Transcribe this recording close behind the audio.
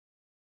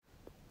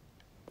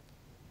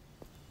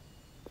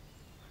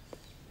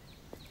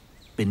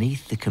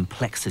beneath the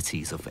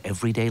complexities of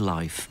everyday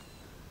life,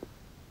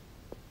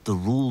 the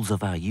rules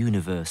of our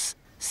universe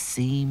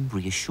seem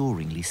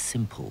reassuringly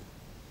simple.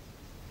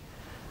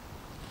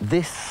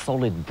 This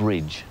solid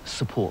bridge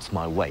supports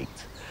my weight.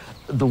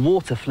 The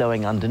water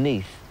flowing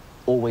underneath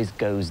always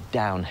goes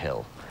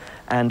downhill.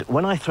 And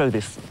when I throw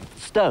this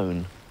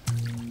stone,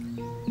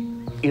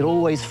 it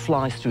always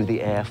flies through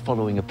the air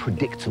following a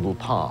predictable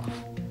path.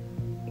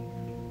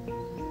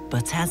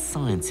 But as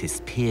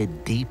scientists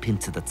peered deep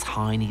into the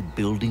tiny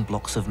building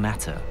blocks of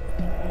matter,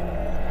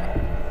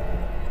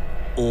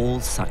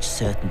 all such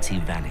certainty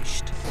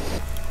vanished.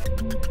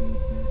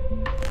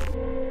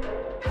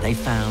 They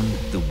found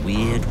the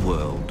weird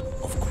world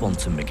of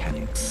quantum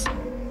mechanics.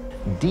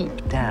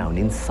 Deep down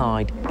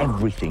inside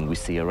everything we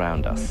see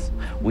around us,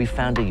 we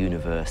found a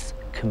universe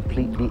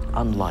completely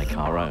unlike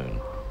our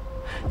own.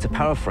 To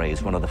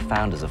paraphrase one of the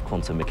founders of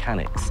quantum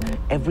mechanics,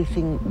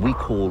 everything we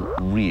call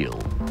real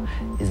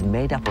is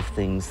made up of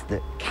things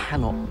that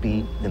cannot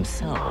be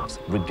themselves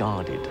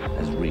regarded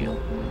as real.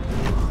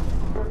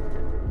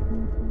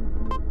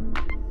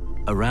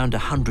 Around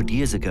 100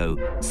 years ago,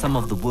 some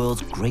of the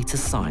world's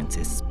greatest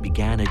scientists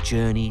began a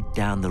journey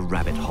down the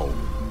rabbit hole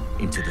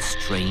into the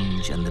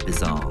strange and the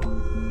bizarre.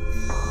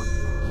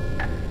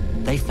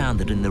 They found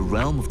that in the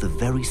realm of the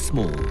very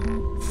small,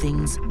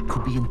 things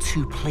could be in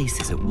two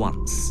places at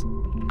once.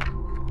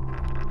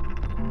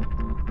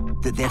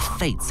 That their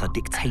fates are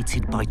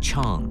dictated by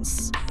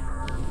chance.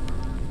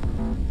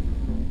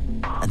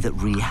 And that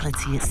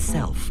reality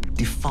itself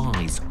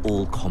defies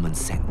all common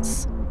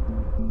sense.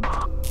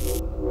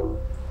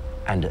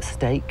 And at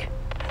stake,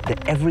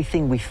 that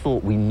everything we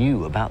thought we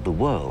knew about the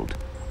world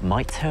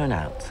might turn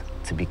out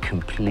to be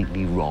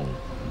completely wrong.